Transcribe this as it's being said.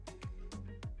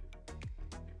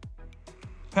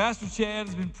Pastor Chad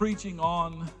has been preaching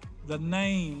on the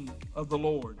name of the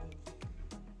Lord.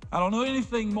 I don't know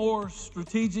anything more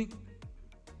strategic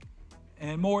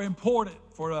and more important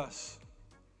for us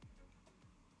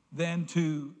than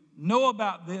to know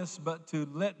about this, but to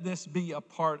let this be a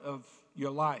part of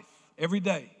your life every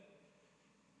day.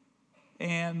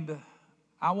 And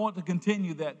I want to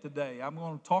continue that today. I'm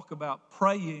going to talk about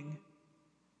praying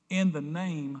in the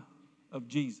name of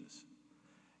Jesus.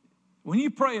 When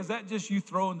you pray, is that just you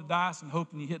throwing the dice and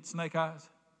hoping you hit snake eyes?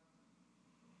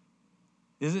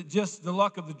 Is it just the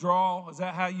luck of the draw? Is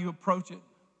that how you approach it?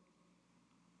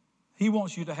 He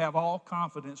wants you to have all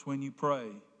confidence when you pray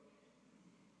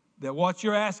that what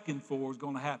you're asking for is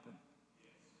going to happen.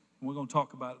 And we're going to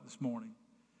talk about it this morning.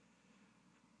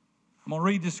 I'm going to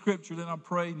read this scripture, then I'll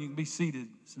pray, and you can be seated.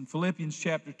 It's in Philippians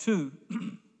chapter 2.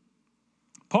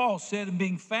 Paul said, in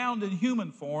being found in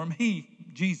human form, he,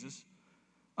 Jesus,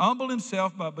 humbled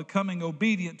himself by becoming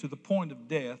obedient to the point of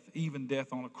death, even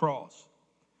death on a cross.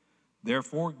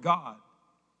 Therefore, God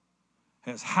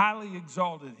has highly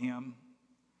exalted him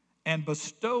and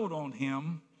bestowed on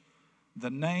him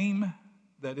the name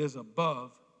that is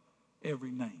above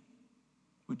every name.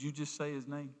 Would you just say his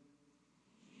name?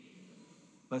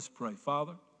 Let's pray.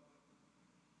 Father,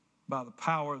 by the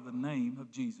power of the name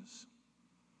of Jesus,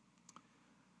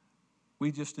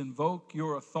 we just invoke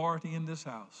your authority in this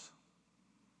house.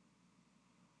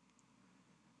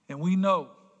 And we know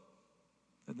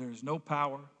that there is no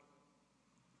power,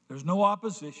 there's no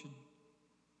opposition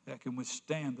that can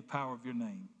withstand the power of your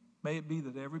name. May it be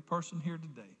that every person here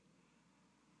today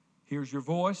hears your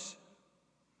voice,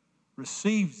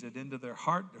 receives it into their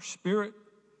heart, their spirit,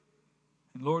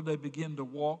 and Lord, they begin to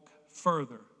walk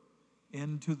further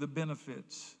into the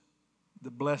benefits,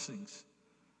 the blessings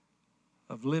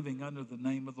of living under the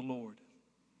name of the Lord.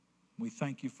 We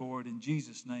thank you for it in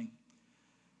Jesus' name.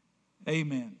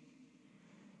 Amen.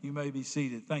 You may be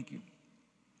seated. Thank you.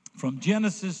 From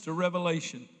Genesis to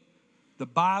Revelation, the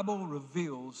Bible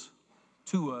reveals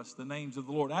to us the names of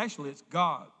the Lord. Actually, it's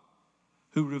God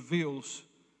who reveals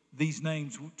these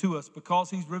names to us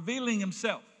because he's revealing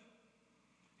himself.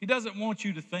 He doesn't want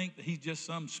you to think that he's just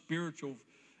some spiritual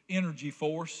energy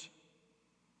force.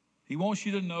 He wants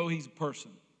you to know he's a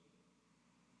person.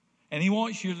 And he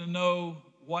wants you to know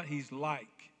what he's like,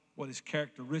 what his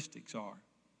characteristics are.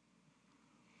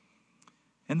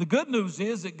 And the good news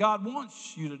is that God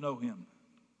wants you to know him.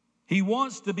 He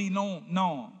wants to be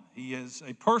known. He is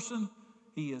a person.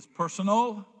 He is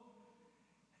personal.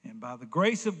 And by the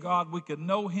grace of God, we can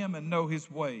know him and know his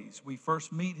ways. We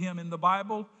first meet him in the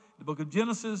Bible, the book of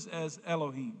Genesis, as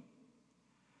Elohim,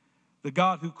 the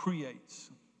God who creates.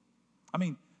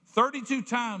 32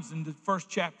 times in the first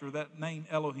chapter that name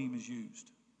Elohim is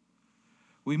used.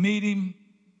 We meet him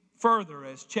further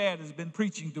as Chad has been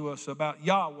preaching to us about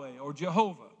Yahweh or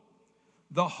Jehovah,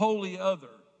 the holy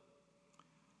other.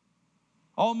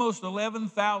 Almost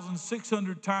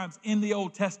 11,600 times in the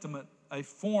Old Testament, a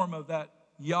form of that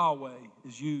Yahweh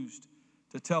is used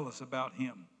to tell us about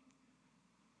him.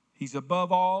 He's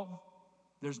above all.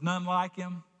 There's none like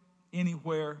him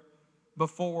anywhere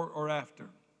before or after.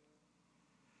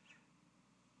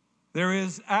 There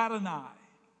is Adonai,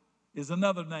 is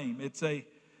another name. It's a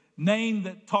name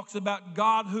that talks about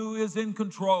God who is in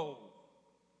control.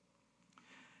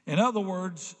 In other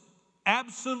words,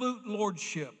 absolute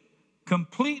lordship,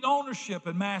 complete ownership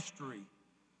and mastery.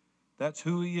 That's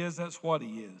who he is, that's what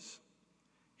he is.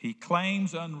 He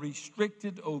claims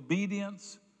unrestricted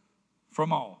obedience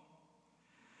from all.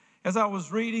 As I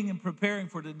was reading and preparing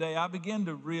for today, I began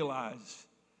to realize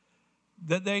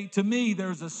that to me,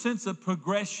 there's a sense of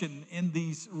progression in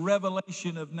these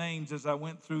revelation of names as I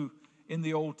went through in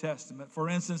the Old Testament. For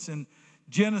instance, in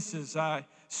Genesis, I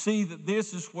see that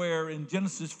this is where in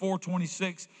Genesis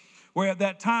 4:26, where at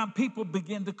that time people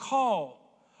began to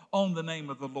call on the name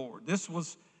of the Lord. This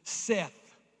was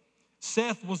Seth.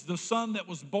 Seth was the son that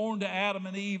was born to Adam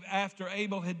and Eve after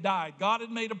Abel had died. God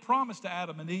had made a promise to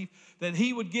Adam and Eve that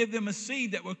he would give them a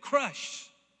seed that would crush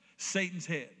Satan's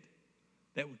head,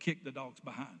 that would kick the dogs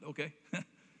behind, okay?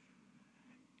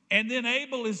 And then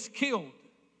Abel is killed.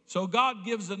 So God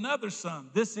gives another son.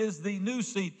 This is the new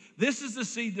seed. This is the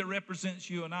seed that represents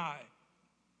you and I.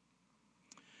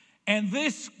 And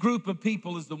this group of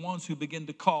people is the ones who begin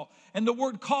to call. And the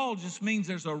word call just means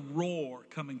there's a roar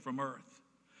coming from earth.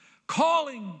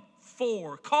 Calling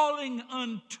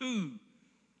unto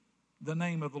the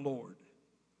name of the Lord.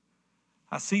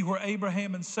 I see where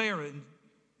Abraham and Sarah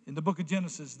in the book of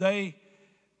Genesis, they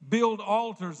build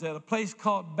altars at a place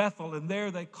called Bethel, and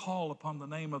there they call upon the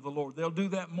name of the Lord. They'll do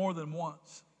that more than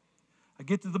once. I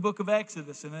get to the book of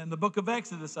Exodus, and in the book of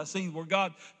Exodus, I see where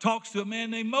God talks to a man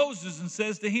named Moses and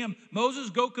says to him, Moses,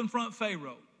 go confront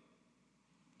Pharaoh.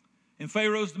 And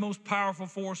Pharaoh's the most powerful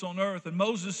force on earth. And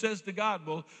Moses says to God,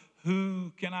 well,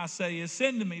 who can I say is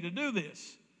sending me to do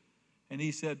this? And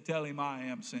he said, tell him I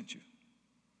am sent you.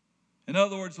 In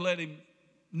other words, let him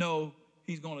know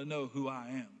he's going to know who I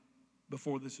am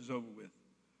before this is over with.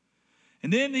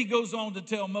 And then he goes on to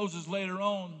tell Moses later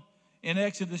on in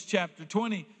Exodus chapter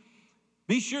 20,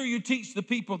 be sure you teach the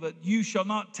people that you shall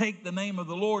not take the name of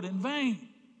the Lord in vain.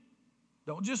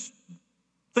 Don't just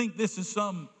think this is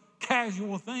some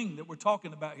casual thing that we're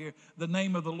talking about here, the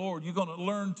name of the Lord. You're going to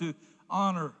learn to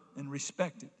honor and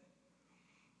respect it.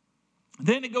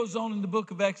 Then it goes on in the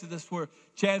book of Exodus where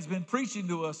Chad's been preaching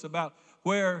to us about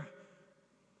where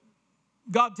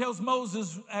God tells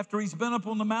Moses after he's been up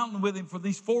on the mountain with him for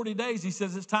these 40 days, he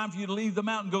says, it's time for you to leave the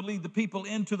mountain, go lead the people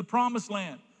into the promised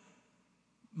land.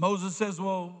 Moses says,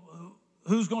 well,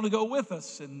 who's going to go with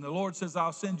us? And the Lord says,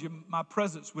 I'll send you my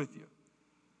presence with you.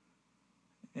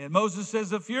 And Moses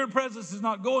says, if your presence is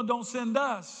not going, don't send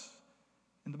us.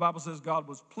 And the Bible says God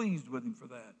was pleased with him for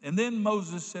that. And then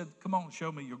Moses said, come on,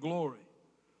 show me your glory.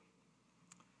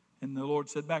 And the Lord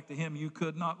said back to him, you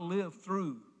could not live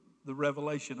through the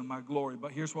revelation of my glory.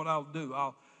 But here's what I'll do.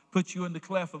 I'll put you in the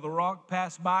cleft of the rock,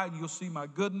 pass by, and you'll see my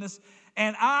goodness.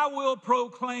 And I will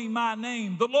proclaim my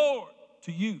name, the Lord,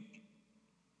 to you.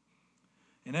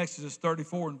 In Exodus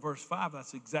 34 and verse 5,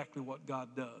 that's exactly what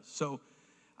God does. So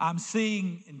I'm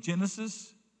seeing in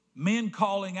Genesis men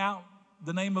calling out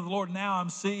the name of the Lord. Now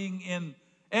I'm seeing in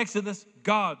Exodus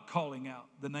God calling out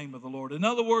the name of the Lord. In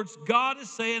other words, God is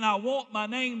saying, I want my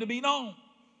name to be known.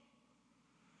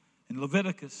 In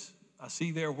Leviticus, I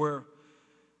see there where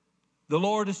the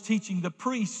Lord is teaching the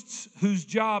priests whose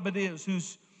job it is,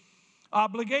 whose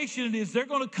obligation it is. They're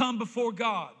going to come before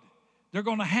God. They're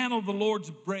going to handle the Lord's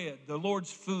bread, the Lord's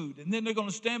food. And then they're going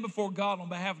to stand before God on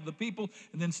behalf of the people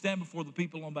and then stand before the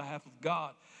people on behalf of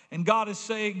God. And God is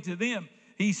saying to them,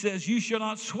 he says, you shall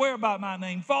not swear by my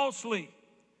name falsely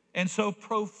and so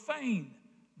profane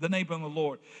the name of the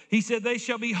Lord. He said, they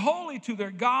shall be holy to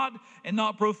their God and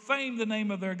not profane the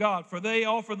name of their God, for they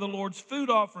offer the Lord's food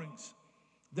offerings.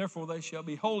 Therefore they shall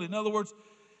be holy. In other words,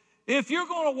 if you're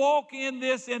going to walk in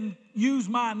this and use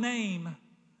my name,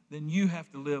 then you have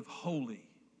to live holy.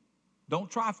 Don't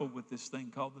trifle with this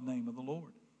thing called the name of the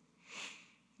Lord.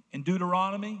 In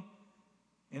Deuteronomy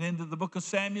and into the book of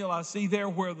Samuel, I see there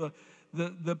where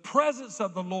the presence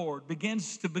of the Lord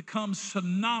begins to become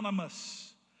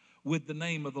synonymous with the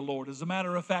name of the Lord. As a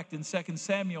matter of fact, in 2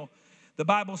 Samuel, the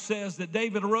Bible says that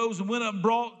David arose and went up and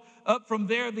brought up from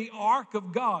there the ark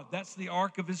of God. That's the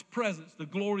ark of his presence, the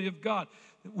glory of God,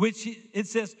 which it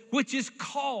says, which is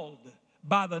called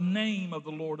by the name of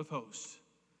the Lord of hosts.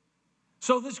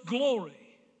 So this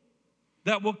glory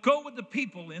that will go with the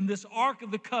people in this ark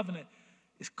of the covenant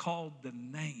is called the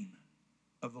name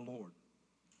of the Lord.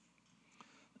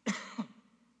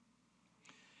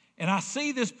 And I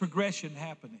see this progression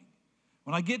happening.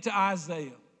 When I get to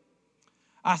Isaiah,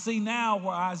 I see now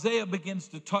where Isaiah begins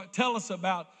to tell us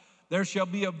about there shall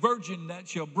be a virgin that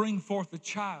shall bring forth a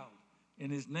child,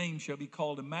 and his name shall be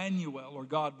called Emmanuel, or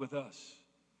God with us.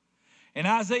 In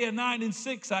Isaiah 9 and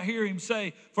 6, I hear him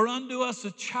say, for unto us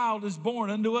a child is born,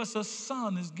 unto us a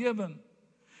son is given.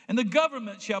 And the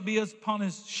government shall be upon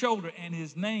his shoulder, and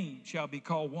his name shall be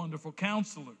called Wonderful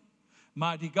Counselor,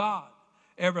 Mighty God,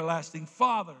 Everlasting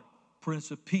Father,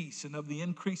 Prince of Peace. And of the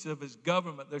increase of his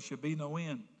government there shall be no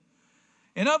end.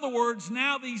 In other words,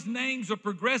 now these names are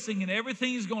progressing, and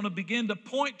everything is going to begin to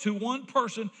point to one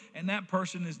person, and that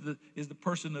person is the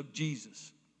person of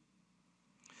Jesus.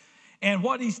 And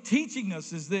what he's teaching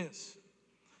us is this.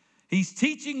 He's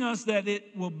teaching us that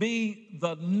it will be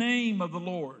the name of the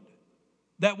Lord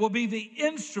that will be the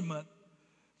instrument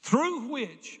through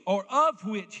which or of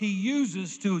which he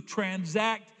uses to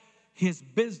transact his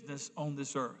business on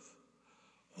this earth.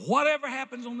 Whatever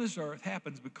happens on this earth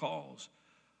happens because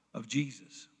of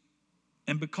Jesus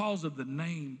and because of the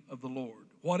name of the Lord.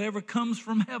 Whatever comes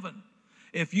from heaven,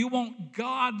 if you want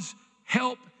God's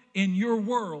help in your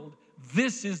world,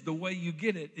 this is the way you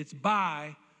get it. It's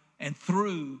by and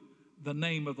through the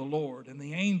name of the Lord. And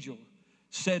the angel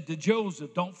said to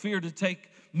Joseph, don't fear to take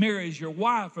Mary as your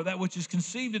wife, for that which is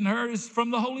conceived in her is from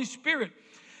the Holy Spirit.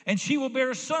 And she will bear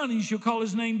a son, and you shall call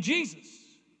his name Jesus,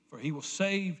 for he will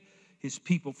save his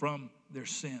people from their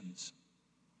sins.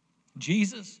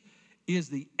 Jesus is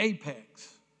the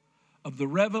apex of the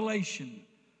revelation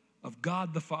of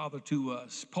God the Father to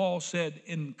us. Paul said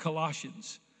in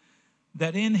Colossians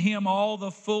that in him all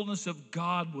the fullness of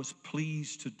God was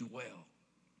pleased to dwell.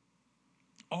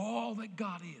 All that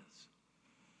God is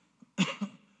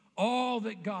all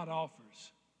that God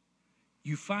offers,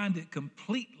 you find it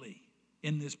completely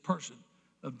in this person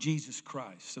of Jesus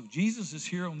Christ. So Jesus is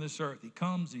here on this earth. He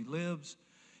comes, he lives,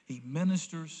 he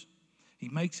ministers, he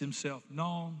makes himself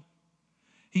known.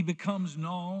 He becomes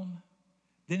known,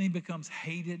 then he becomes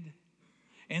hated,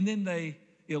 and then they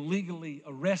illegally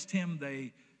arrest him,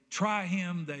 they try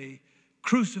him, they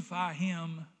crucify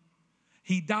him.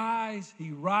 He dies,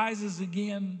 he rises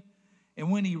again, and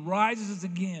when he rises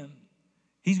again,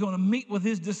 he's going to meet with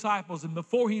his disciples, and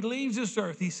before he leaves this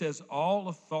earth, he says, all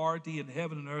authority in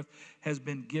heaven and earth has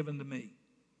been given to me.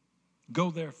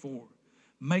 Go therefore,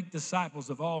 make disciples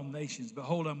of all nations.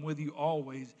 Behold, I'm with you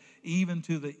always, even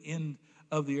to the end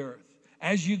of the earth.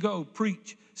 As you go,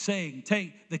 preach, saying,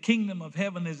 take, the kingdom of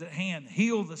heaven is at hand.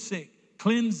 Heal the sick,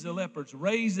 cleanse the lepers,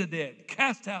 raise the dead,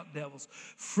 cast out devils.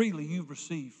 Freely you've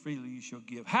received, freely you shall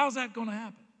give. How's that going to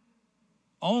happen?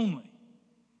 Only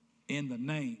in the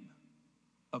name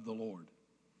of the Lord.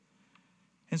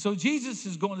 And so Jesus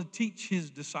is going to teach his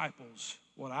disciples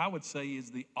what I would say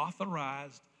is the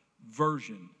authorized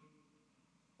version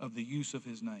of the use of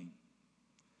his name.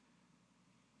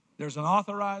 There's an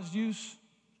authorized use.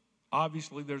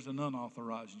 Obviously, there's an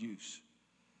unauthorized use.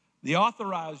 The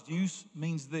authorized use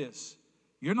means this.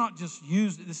 You're not just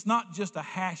used, it's not just a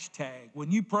hashtag.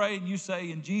 When you pray and you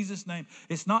say in Jesus' name,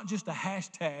 it's not just a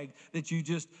hashtag that you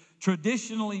just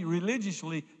traditionally,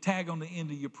 religiously tag on the end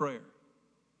of your prayer.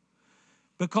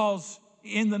 Because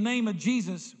in the name of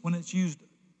Jesus, when it's used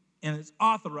in its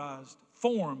authorized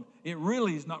form, it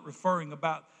really is not referring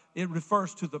about, it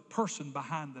refers to the person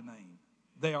behind the name.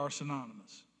 They are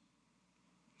synonymous.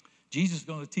 Jesus is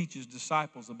going to teach his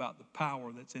disciples about the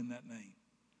power that's in that name.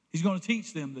 He's going to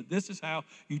teach them that this is how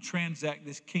you transact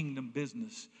this kingdom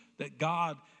business that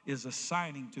God is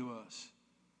assigning to us.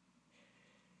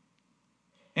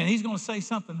 And he's going to say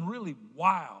something really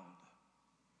wild.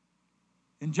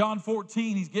 In John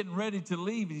 14, he's getting ready to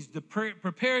leave. He's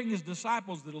preparing his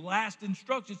disciples the last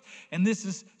instructions. And this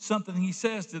is something he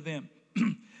says to them.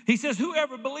 He says,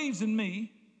 whoever believes in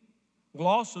me will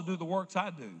also do the works I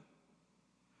do.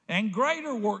 And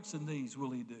greater works than these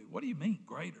will he do. What do you mean,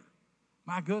 greater?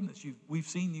 My goodness, we've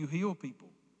seen you heal people.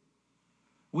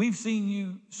 We've seen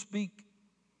you speak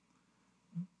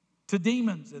to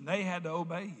demons and they had to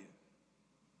obey you.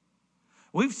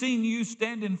 We've seen you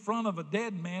stand in front of a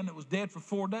dead man that was dead for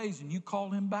 4 days and you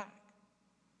called him back.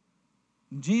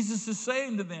 And Jesus is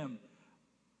saying to them,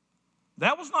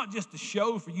 that was not just a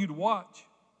show for you to watch.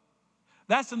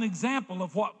 That's an example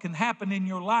of what can happen in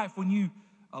your life when you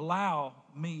allow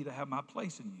me to have my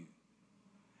place in you.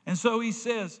 And so he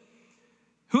says,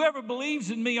 whoever believes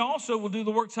in me also will do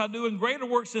the works I do, and greater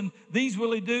works than these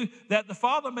will he do, that the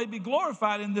Father may be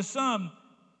glorified in the Son.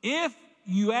 If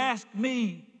you ask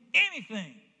me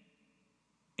anything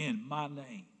in my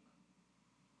name,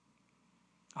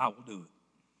 I will do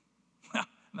it.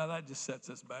 Now that just sets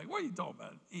us back. What are you talking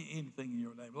about? Anything in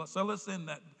your name. So let's send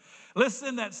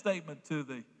that statement to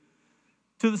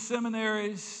the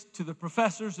seminaries, to the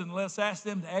professors, and let's ask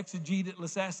them to exegete it.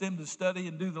 Let's ask them to study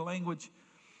and do the language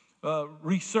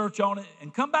research on it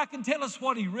and come back and tell us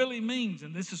what he really means.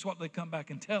 And this is what they come back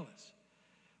and tell us.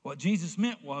 What Jesus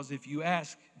meant was if you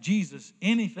ask Jesus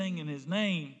anything in his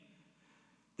name,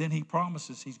 then he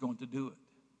promises he's going to do it.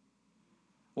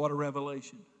 What a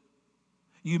revelation.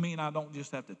 You mean I don't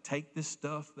just have to take this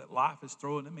stuff that life is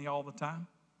throwing at me all the time?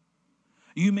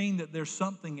 You mean that there's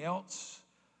something else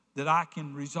that I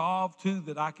can resolve to,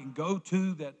 that I can go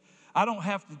to, that I don't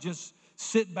have to just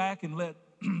sit back and let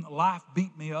life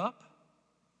beat me up?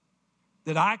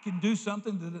 That I can do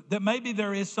something, that maybe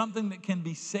there is something that can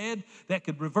be said that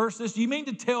could reverse this? You mean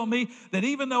to tell me that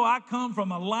even though I come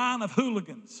from a line of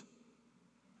hooligans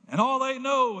and all they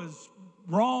know is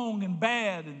wrong and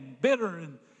bad and bitter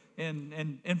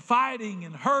and fighting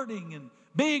and hurting and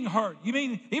being hurt, you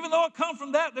mean even though I come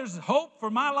from that, there's hope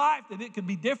for my life that it could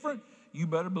be different? You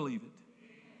better believe it.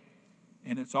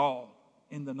 And it's all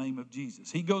in the name of Jesus.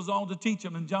 He goes on to teach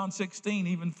them in John 16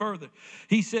 even further.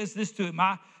 He says this to him.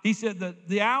 He said that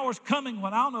the hour's coming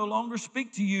when I'll no longer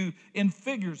speak to you in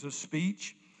figures of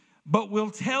speech, but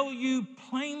will tell you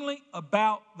plainly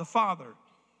about the Father.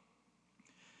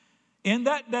 In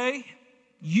that day,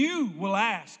 you will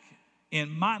ask in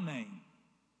my name.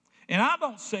 And I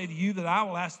don't say to you that I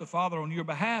will ask the Father on your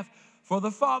behalf, for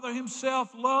the Father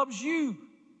himself loves you,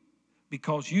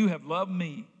 because you have loved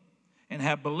me and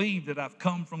have believed that I've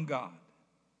come from God.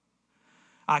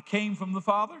 I came from the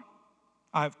Father.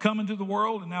 I have come into the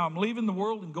world, and now I'm leaving the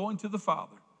world and going to the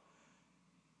Father.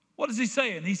 What is he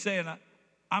saying? He's saying,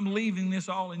 I'm leaving this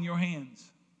all in your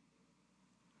hands.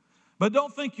 But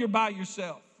don't think you're by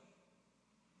yourself.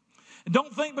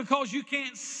 Don't think because you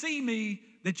can't see me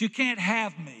that you can't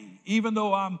have me, even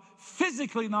though I'm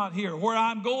physically not here. Where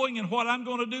I'm going and what I'm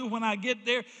going to do when I get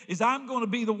there is I'm going to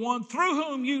be the one through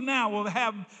whom you now will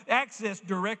have access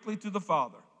directly to the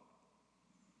Father.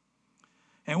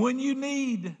 And when you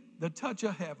need the touch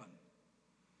of heaven,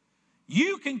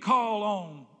 you can call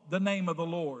on the name of the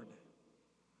Lord.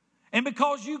 And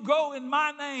because you go in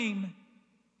my name,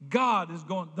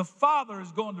 the Father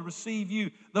is going to receive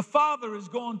you. The Father is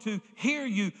going to hear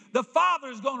you. The Father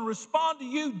is going to respond to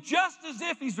you just as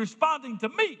if He's responding to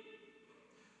me.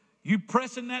 You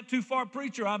pressing that too far,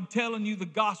 preacher? I'm telling you the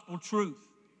gospel truth.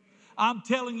 I'm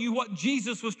telling you what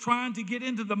Jesus was trying to get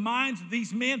into the minds of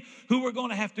these men who were going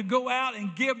to have to go out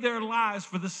and give their lives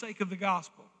for the sake of the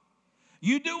gospel.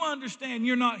 You do understand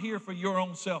you're not here for your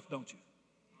own self, don't you?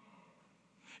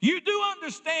 You do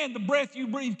understand the breath you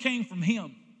breathe came from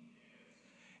Him.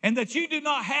 And that you do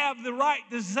not have the right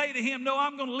to say to Him, no,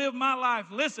 I'm going to live my life.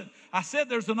 Listen, I said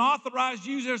there's an authorized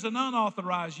use, there's an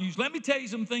unauthorized use. Let me tell you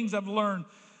some things I've learned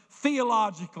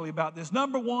theologically about this.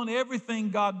 Number one, everything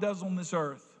God does on this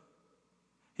earth,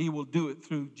 He will do it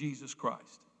through Jesus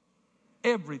Christ.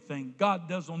 Everything God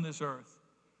does on this earth,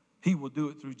 He will do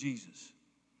it through Jesus.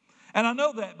 And I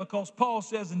know that because Paul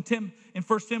says in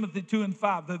 1 Timothy 2 and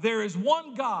 5 that there is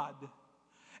one God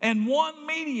and one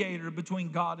mediator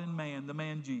between God and man, the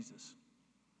man Jesus.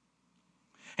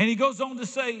 And he goes on to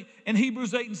say in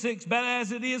Hebrews 8 and 6, but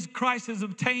as it is, Christ has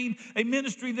obtained a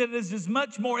ministry that is as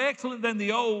much more excellent than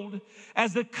the old,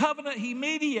 as the covenant He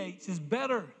mediates is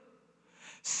better,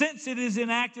 since it is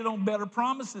enacted on better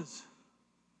promises.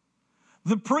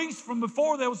 The priests from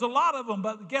before, there was a lot of them,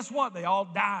 but guess what? They all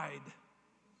died.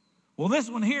 Well, this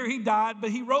one here, he died, but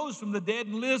he rose from the dead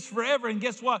and lives forever. And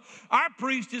guess what? Our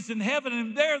priest is in heaven,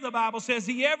 and there the Bible says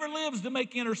He ever lives to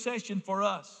make intercession for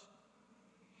us.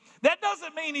 That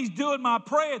doesn't mean He's doing my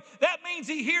prayer. That means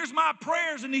He hears my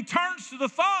prayers and He turns to the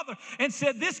Father and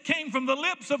said, this came from the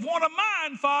lips of one of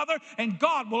mine, Father, and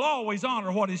God will always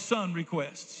honor what His Son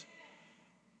requests.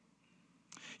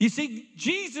 You see,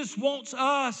 Jesus wants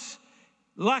us,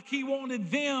 like He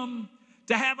wanted them,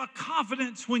 to have a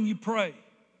confidence when you pray.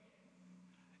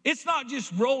 It's not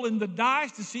just rolling the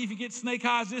dice to see if you get snake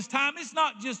eyes this time. It's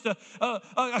not just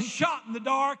a shot in the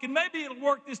dark and maybe it'll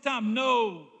work this time.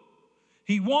 No.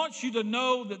 He wants you to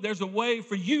know that there's a way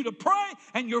for you to pray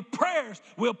and your prayers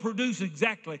will produce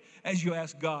exactly as you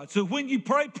ask God. So when you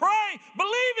pray, pray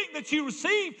believing that you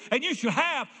receive and you shall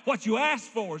have what you ask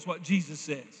for is what Jesus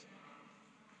says.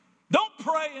 Don't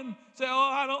pray and say, oh,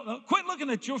 I don't know. Quit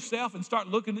looking at yourself and start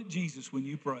looking at Jesus when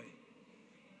you pray.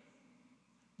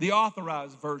 The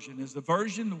authorized version is the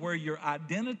version where your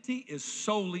identity is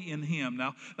solely in Him.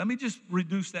 Now, let me just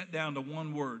reduce that down to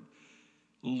one word,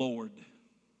 Lord.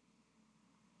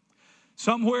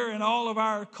 Somewhere in all of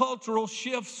our cultural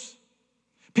shifts,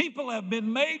 people have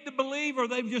been made to believe, or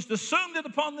they've just assumed it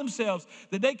upon themselves,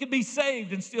 that they could be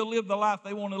saved and still live the life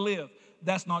they want to live.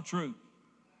 That's not true.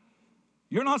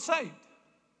 You're not saved.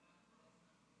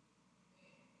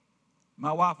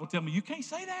 My wife will tell me, you can't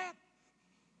say that.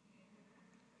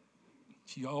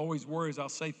 She always worries I'll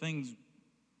say things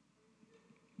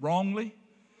wrongly,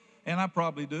 and I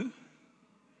probably do.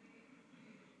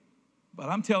 But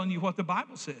I'm telling you what the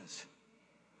Bible says.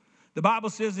 The Bible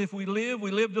says if we live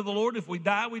to the Lord. If we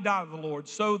die to the Lord.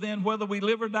 So then, whether we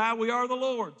live or die, we are the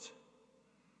Lord's.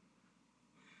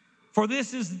 For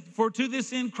to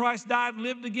this end Christ died and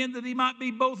lived again, that He might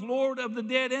be both Lord of the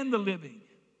dead and the living.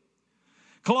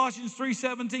 Colossians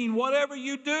 3:17, whatever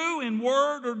you do in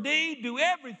word or deed, do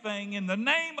everything in the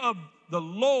name of the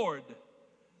Lord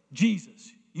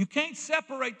Jesus. You can't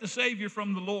separate the Savior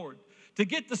from the Lord. To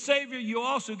get the Savior, you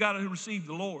also got to receive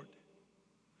the Lord.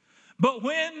 But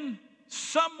when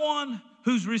someone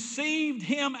who's received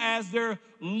Him as their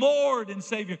Lord and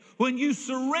Savior, when you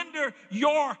surrender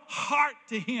your heart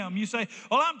to Him, you say,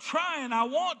 well, I'm trying, I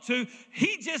want to.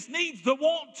 He just needs the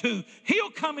want to. He'll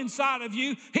come inside of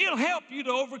you. He'll help you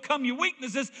to overcome your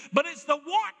weaknesses, but it's the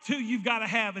want to you've got to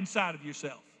have inside of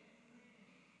yourself.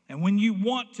 And when you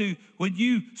want to, when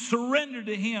you surrender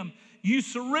to Him, you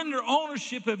surrender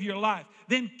ownership of your life,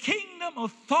 then kingdom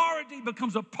authority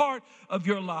becomes a part of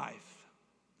your life.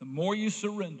 The more you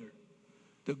surrender,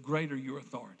 the greater your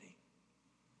authority.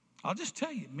 I'll just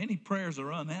tell you, many prayers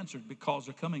are unanswered because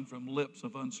they're coming from lips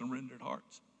of unsurrendered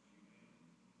hearts.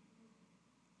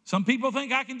 Some people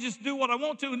think I can just do what I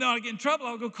want to and then I get in trouble,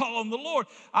 I'll go call on the Lord.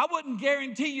 I wouldn't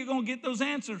guarantee you're going to get those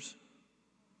answers.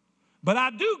 But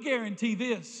I do guarantee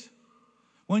this.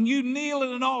 when you kneel at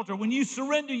an altar, when you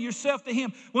surrender yourself to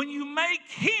Him, when you make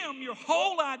Him your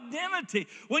whole identity,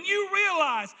 when you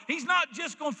realize He's not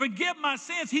just going to forgive my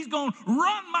sins, He's going to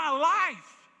run my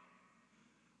life.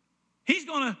 He's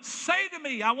going to say to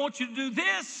me, I want you to do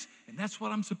this, and that's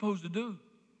what I'm supposed to do.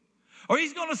 Or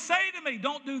He's going to say to me,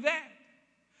 don't do that.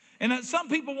 And some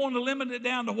people want to limit it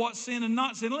down to what's sin and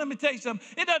not sin. Let me tell you something.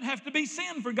 It doesn't have to be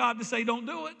sin for God to say don't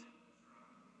do it.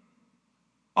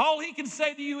 All He can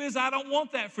say to you is, I don't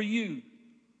want that for you.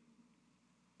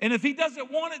 And if He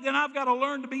doesn't want it, then I've got to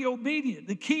learn to be obedient.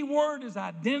 The key word is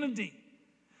identity.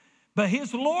 But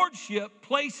His lordship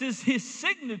places His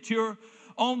signature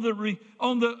on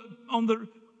the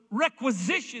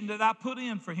requisition that I put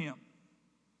in for Him.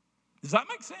 Does that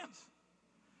make sense?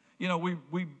 You know,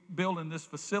 we building this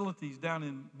facilities down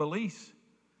in Belize,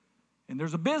 and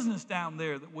there's a business down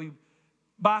there that we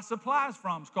buy supplies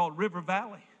from. It's called River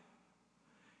Valley.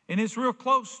 And it's real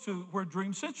close to where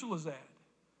Dream Central is at.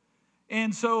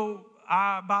 And so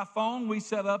by phone, we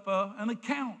set up an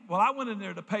account. Well, I went in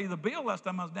there to pay the bill last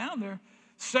time I was down there,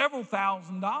 several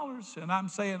 $1,000s. And I'm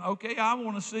saying, okay, I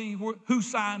want to see who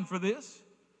signed for this.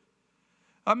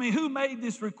 I mean, who made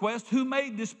this request? Who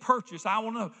made this purchase? I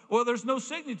want to know. Well, there's no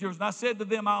signatures. And I said to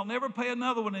them, I'll never pay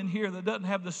another one in here that doesn't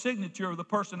have the signature of the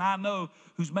person I know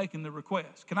who's making the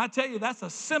request. Can I tell you, that's a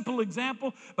simple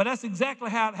example, but that's exactly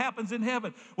how it happens in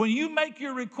heaven. When you make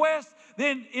your request,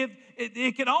 then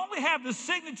it can only have the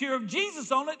signature of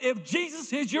Jesus on it if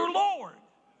Jesus is your Lord.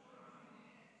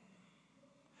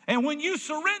 And when you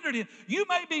surrender to Him, you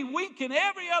may be weak in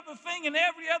every other thing in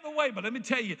every other way. But let me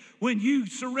tell you, when you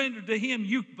surrender to Him,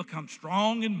 you become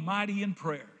strong and mighty in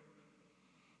prayer.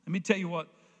 Let me tell you what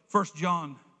 1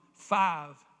 John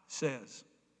 5 says.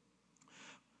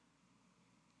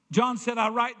 John said, I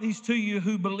write these to you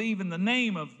who believe in the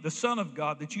name of the Son of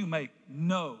God, that you may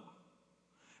know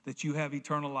that you have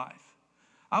eternal life.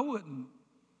 I wouldn't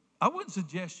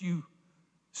suggest you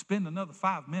spend another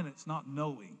 5 minutes not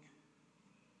knowing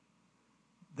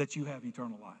that you have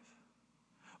eternal life.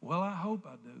 Well, I hope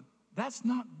I do. That's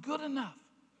not good enough.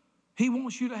 He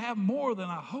wants you to have more than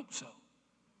I hope so.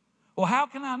 Well, how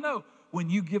can I know? When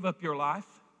you give up your life,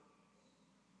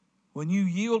 when you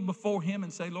yield before Him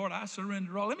and say, Lord, I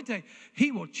surrender all. Let me tell you,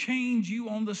 He will change you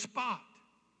on the spot.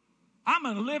 I'm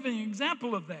a living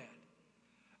example of that.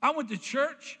 I went to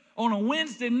church on a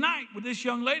Wednesday night with this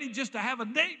young lady just to have a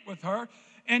date with her.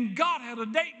 And God had a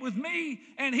date with me,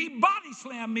 and He body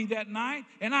slammed me that night,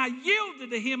 and I yielded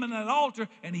to Him in that altar,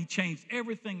 and He changed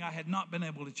everything I had not been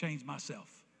able to change myself.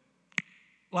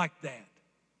 Like that.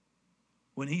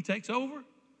 When He takes over,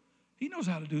 He knows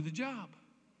how to do the job.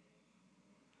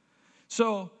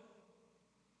 So,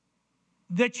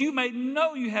 that you may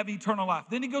know you have eternal life.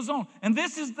 Then He goes on, and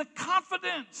this is the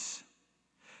confidence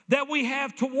that we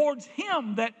have towards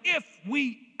Him, that if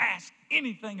we ask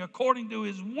anything according to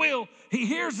His will, He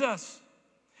hears us.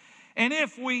 And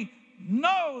if we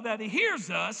know that He hears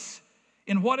us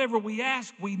in whatever we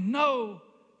ask, we know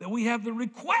that we have the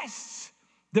requests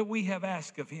that we have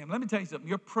asked of Him. Let me tell you something.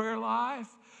 Your prayer life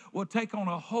will take on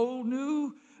a whole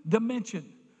new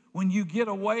dimension when you get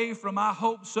away from I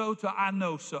hope so to I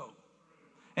know so.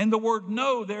 And the word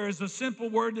know there is a simple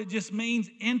word that just means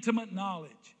intimate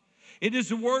knowledge. It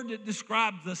is a word that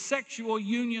describes the sexual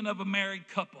union of a married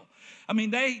couple. I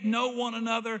mean, they know one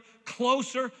another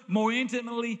closer, more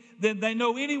intimately than they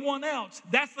know anyone else.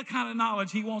 That's the kind of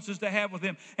knowledge He wants us to have with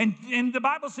Him. And the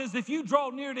Bible says if you draw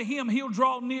near to Him, He'll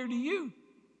draw near to you.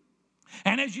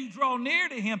 And as you draw near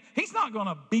to Him, He's not going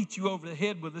to beat you over the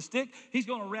head with a stick. He's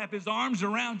going to wrap His arms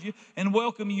around you and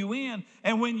welcome you in.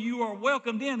 And when you are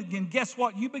welcomed in, again, guess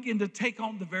what? You begin to take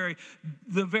on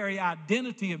the very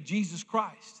identity of Jesus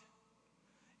Christ.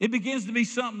 It begins to be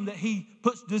something that He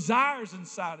puts desires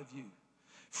inside of you.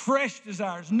 Fresh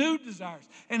desires, new desires.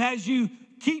 And as you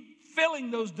keep filling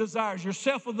those desires,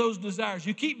 yourself with those desires,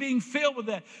 you keep being filled with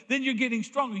that, then you're getting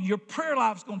stronger. Your prayer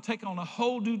life is going to take on a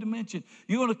whole new dimension.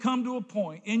 You're going to come to a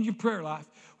point in your prayer life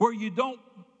where you don't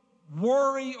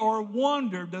worry or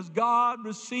wonder, does God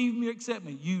receive me or accept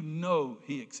me? You know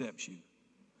He accepts you.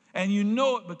 And you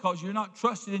know it because you're not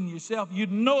trusting in yourself. You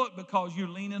know it because you're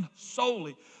leaning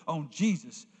solely on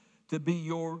Jesus to be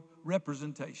your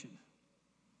representation.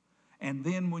 And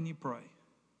then when you pray,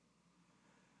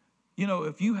 you know,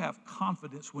 if you have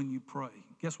confidence when you pray,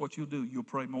 guess what you'll do? You'll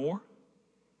pray more.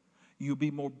 You'll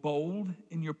be more bold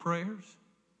in your prayers.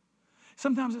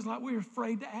 Sometimes it's like we're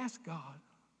afraid to ask God.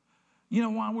 You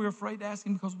know why we're afraid to ask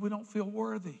Him? Because we don't feel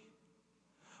worthy.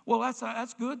 Well,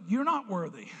 that's good. You're not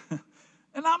worthy.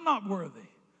 And I'm not worthy.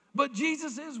 But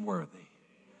Jesus is worthy.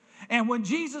 And when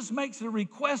Jesus makes a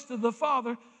request of the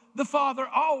Father, the Father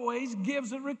always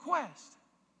gives a request.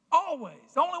 Always.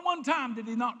 Only one time did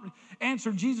he not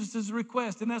answer Jesus'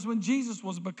 request, and that's when Jesus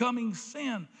was becoming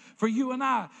sin for you and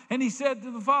I. And he said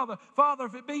to the Father, Father,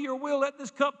 if it be your will, let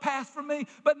this cup pass from me,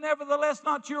 but nevertheless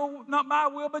not my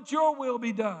will, but your will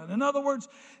be done. In other words,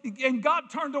 and God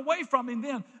turned away from him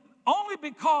then, only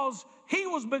because he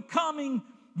was becoming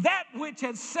that which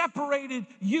had separated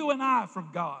you and I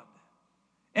from God.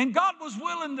 And God was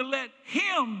willing to let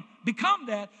him become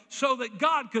that so that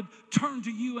God could turn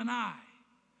to you and I.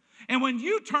 And when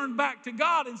you turn back to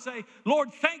God and say,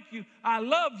 Lord, thank you, I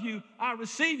love you, I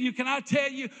receive you, can I tell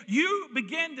you, you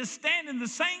begin to stand in the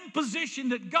same position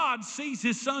that God sees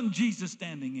his son Jesus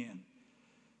standing in.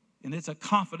 And it's a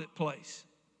confident place.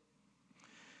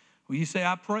 Well, you say,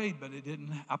 I prayed, but it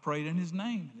didn't. I prayed in his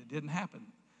name, and it didn't happen.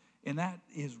 And that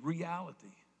is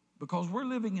reality, because we're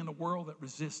living in a world that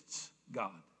resists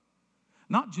God.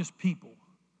 Not just people.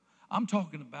 I'm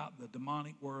talking about the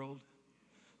demonic world,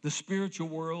 the spiritual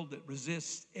world that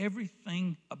resists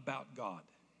everything about God.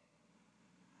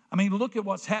 I mean, look at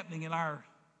what's happening in our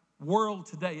world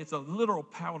today. It's a literal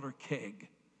powder keg.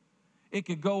 It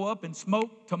could go up in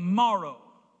smoke tomorrow,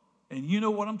 and you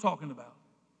know what I'm talking about.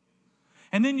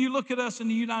 And then you look at us in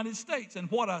the United States, and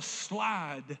what a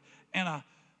slide and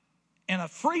a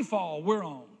free fall we're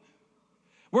on.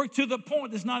 We're to the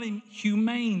point it's not even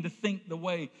humane to think the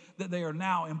way that they are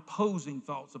now imposing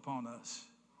thoughts upon us.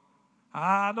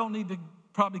 I don't need to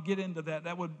probably get into that.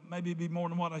 That would maybe be more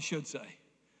than what I should say.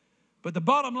 But the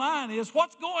bottom line is,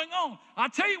 what's going on? I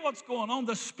tell you what's going on.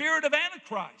 The spirit of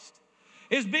Antichrist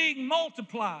is being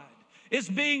multiplied. It's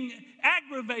being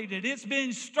aggravated. It's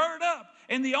being stirred up.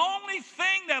 And the only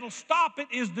thing that'll stop it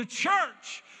is the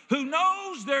church, who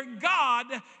knows their God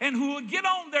and who will get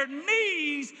on their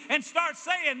knees and start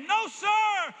saying, no, sir,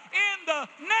 in the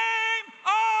name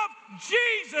of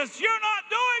Jesus. You're not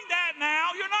doing that now.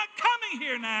 You're not coming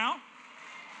here now.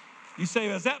 You say,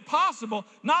 is that possible?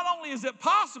 Not only is it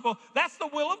possible, that's the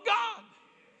will of God.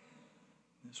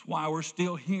 That's why we're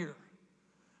still here.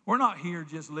 We're not here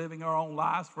just living our own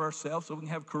lives for ourselves so we can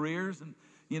have careers and,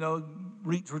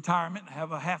 reach retirement and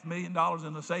have $500,000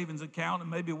 in the savings account, and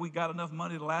maybe we got enough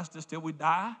money to last us till we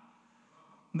die.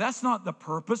 That's not the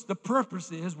purpose. The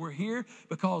purpose is we're here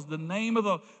because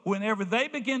whenever they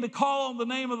begin to call on the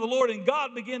name of the Lord and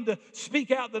God begin to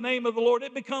speak out the name of the Lord,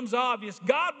 it becomes obvious.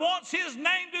 God wants his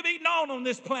name to be known on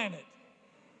this planet.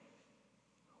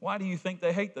 Why do you think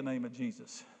they hate the name of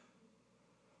Jesus?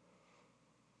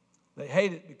 They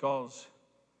hate it because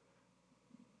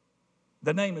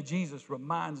the name of Jesus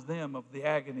reminds them of the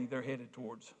agony they're headed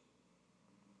towards.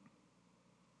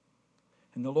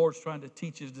 And the Lord's trying to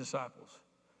teach his disciples,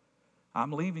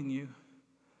 I'm leaving you,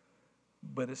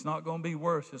 but it's not going to be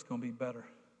worse. It's going to be better.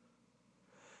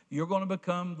 You're going to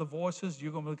become the voices.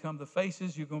 You're going to become the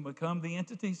faces. You're going to become the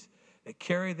entities that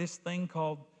carry this thing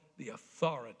called the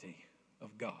authority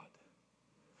of God.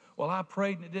 Well, I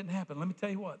prayed and it didn't happen. Let me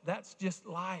tell you what, that's just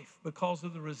life because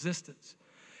of the resistance.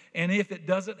 And if it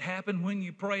doesn't happen when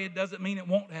you pray, it doesn't mean it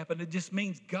won't happen. It just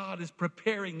means God is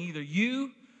preparing either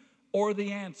you or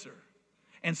the answer.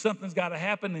 And something's got to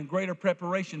happen in greater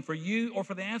preparation for you or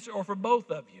for the answer or for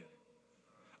both of you.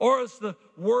 Or it's the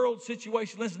world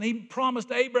situation. Listen, he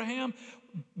promised Abraham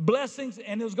blessings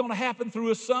and it was going to happen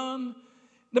through a son.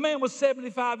 The man was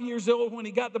 75 years old when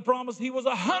he got the promise. He was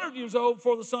 100 years old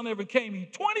before the son ever came.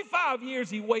 25 years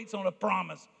he waits on a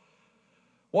promise.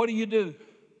 What do?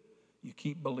 You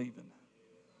keep believing.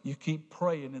 You keep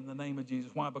praying in the name of Jesus.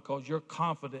 Why? Because you're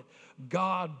confident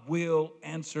God will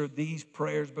answer these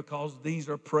prayers because these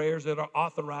are prayers that are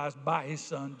authorized by his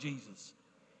son, Jesus.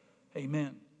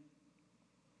 Amen.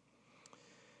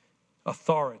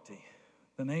 Authority.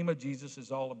 The name of Jesus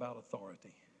is all about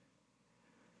authority.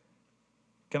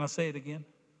 Can I say it again?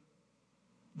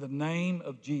 The name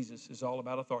of Jesus is all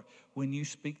about authority. When you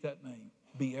speak that name,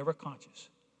 be ever conscious.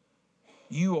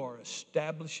 You are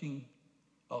establishing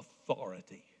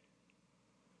authority.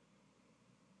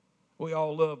 We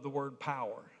all love the word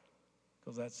power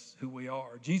because that's who we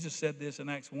are. Jesus said this in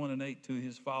Acts 1:8 to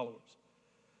his followers.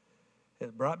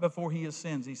 Right before he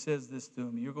ascends, he says this to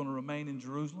them: you're going to remain in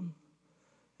Jerusalem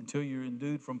until you're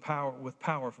endued with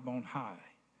power from on high.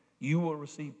 You will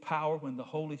receive power when the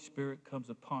Holy Spirit comes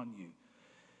upon you.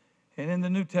 And in the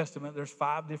New Testament, there's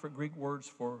 5 different Greek words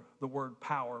for the word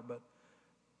power, but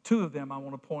 2 of them I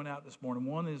want to point out this morning.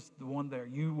 One is the one there,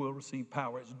 you will receive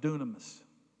power. It's dunamis.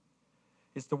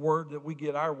 It's the word that we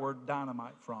get our word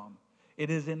dynamite from.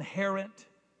 It is inherent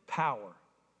power.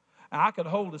 Now, I could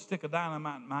hold a stick of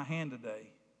dynamite in my hand today,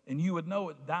 and you would know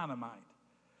it's dynamite.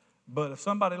 But if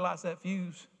somebody lights that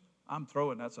fuse, I'm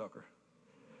throwing that sucker.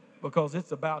 because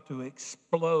it's about to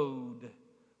explode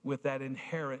with that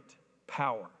inherent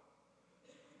power.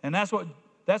 And that's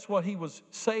what he was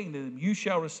saying to them. You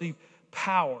shall receive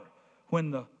power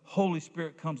when the Holy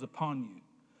Spirit comes upon you.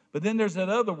 But then there's that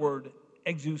other word,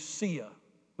 exousia,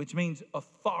 which means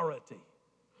authority.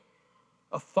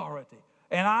 Authority.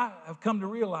 And I have come to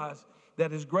realize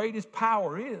that as great as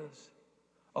power is,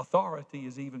 authority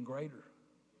is even greater.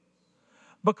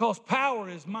 Because power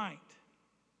is might,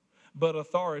 but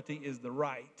authority is the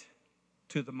right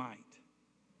to the might.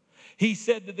 He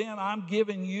said to them, I'm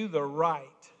giving you the right.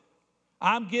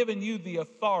 I'm giving you the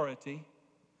authority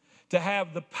to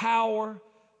have the power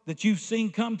that you've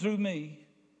seen come through me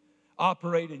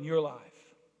operate in your life.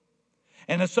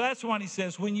 And so that's why he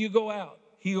says, when you go out,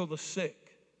 heal the sick.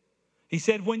 He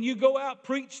said, when you go out,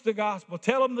 preach the gospel.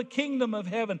 Tell them the kingdom of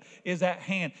heaven is at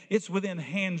hand. It's within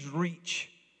hand's reach.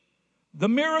 The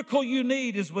miracle you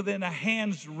need is within a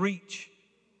hand's reach.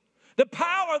 The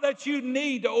power that you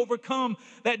need to overcome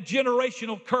that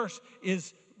generational curse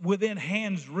is within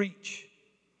hand's reach.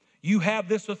 You have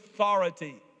this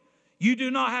authority. You do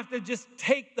not have to just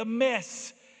take the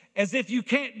mess as if you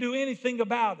can't do anything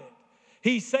about it.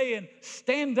 He's saying,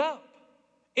 stand up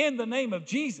in the name of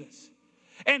Jesus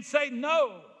and say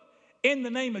no in the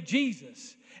name of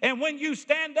Jesus. And when you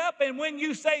stand up and when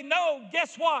you say no,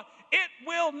 guess what? It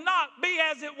will not be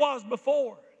as it was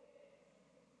before.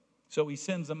 So he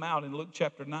sends them out in Luke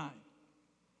chapter 9.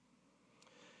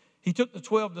 He took the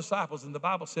 12 disciples, and the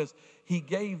Bible says he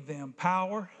gave them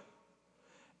power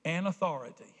and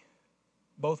authority.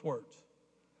 Both words.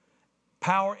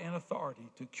 Power and authority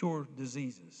to cure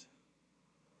diseases.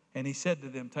 And he said to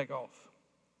them, take off.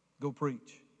 Go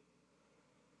preach.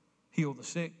 Heal the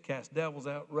sick, cast devils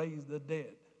out, raise the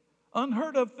dead.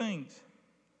 Unheard of things.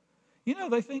 You know,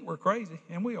 they think we're crazy,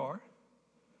 and we are.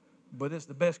 But it's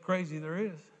the best crazy there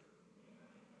is.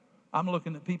 I'm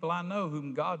looking at people I know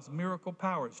whom God's miracle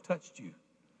power has touched you.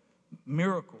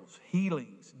 Miracles,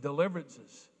 healings,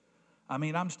 deliverances. I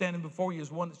mean, I'm standing before you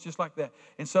as one that's just like that.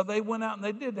 And so they went out and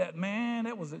they did that. Man,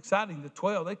 it was exciting. The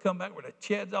 12, they come back with their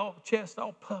chest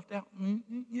all puffed out.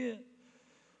 Yeah.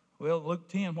 Well, Luke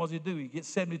 10, what does he do? He gets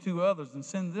 72 others and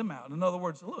sends them out. In other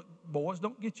words, look, boys,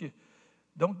 don't get your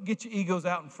egos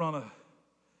out in front of.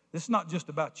 This is not just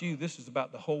about you. This is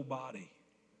about the whole body.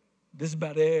 This is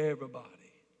about everybody.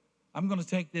 I'm going to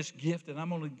take this gift and I'm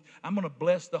going to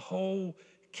bless the whole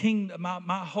kingdom,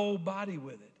 my whole body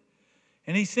with it.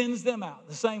 And he sends them out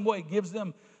the same way, gives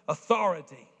them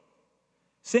authority,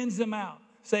 sends them out,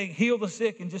 saying, heal the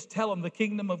sick and just tell them the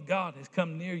kingdom of God has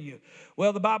come near you.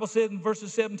 Well, the Bible said in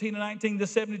verses 17 and 19, the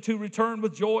 72 returned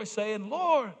with joy, saying,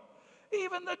 Lord,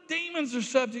 even the demons are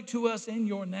subject to us in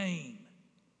your name.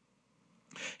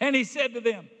 And he said to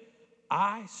them,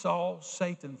 I saw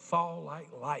Satan fall like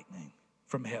lightning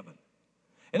from heaven.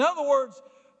 In other words,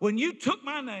 when you took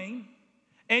my name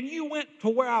and you went to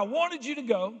where I wanted you to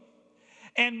go,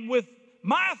 and with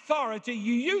my authority,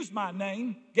 you used my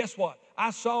name, guess what?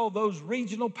 I saw those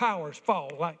regional powers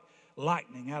fall like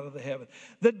lightning out of the heaven.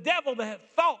 The devil that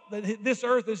thought that this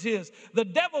earth is his, the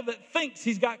devil that thinks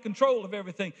he's got control of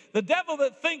everything, the devil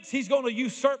that thinks he's going to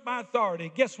usurp my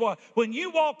authority, guess what? When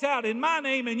you walked out in my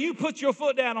name and you put your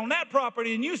foot down on that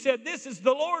property and you said, this is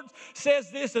the Lord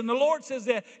says this and the Lord says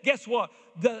that, guess what?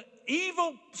 The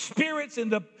evil spirits in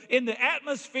the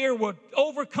atmosphere would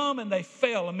overcome and they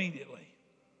fell immediately.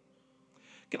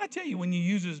 Can I tell you, when you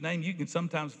use his name, you can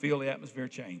sometimes feel the atmosphere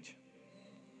change.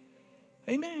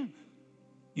 Amen.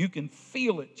 You can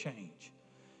feel it change.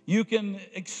 You can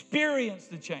experience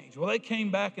the change. Well, they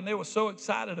came back and they were so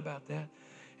excited about that.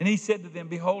 And he said to them,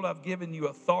 behold, I've given you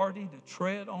authority to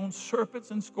tread on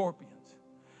serpents and scorpions.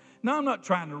 Now, I'm not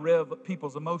trying to rev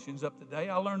people's emotions up today.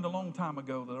 I learned a long time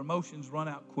ago that emotions run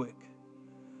out quick.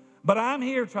 But I'm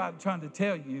here trying to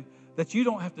tell you that you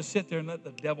don't have to sit there and let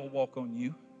the devil walk on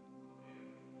you.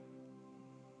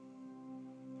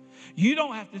 You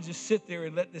don't have to just sit there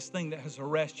and let this thing that has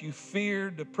harassed you, fear,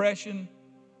 depression,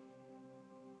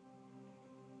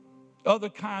 other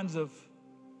kinds of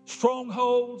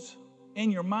strongholds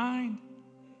in your mind,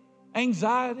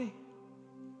 anxiety,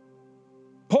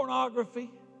 pornography.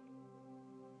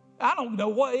 I don't know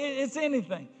what, it's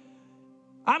anything.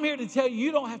 I'm here to tell you,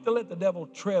 you don't have to let the devil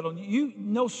tread on you.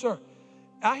 No, sir.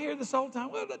 I hear this all the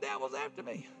time. Well, the devil's after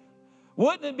me.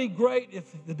 Wouldn't it be great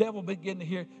if the devil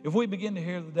if we begin to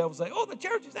hear the devil say, oh, the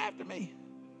church is after me.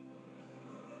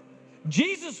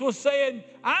 Jesus was saying,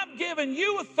 I'm giving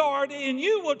you authority and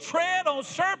you will tread on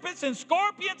serpents and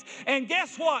scorpions, and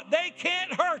guess what? They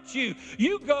can't hurt you.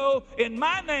 You go in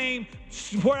my name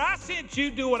where I sent you,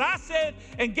 do what I said,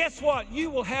 and guess what? You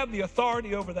will have the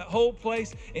authority over that whole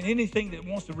place and anything that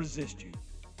wants to resist you.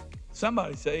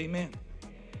 Somebody say amen.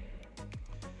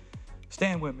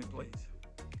 Stand with me, please.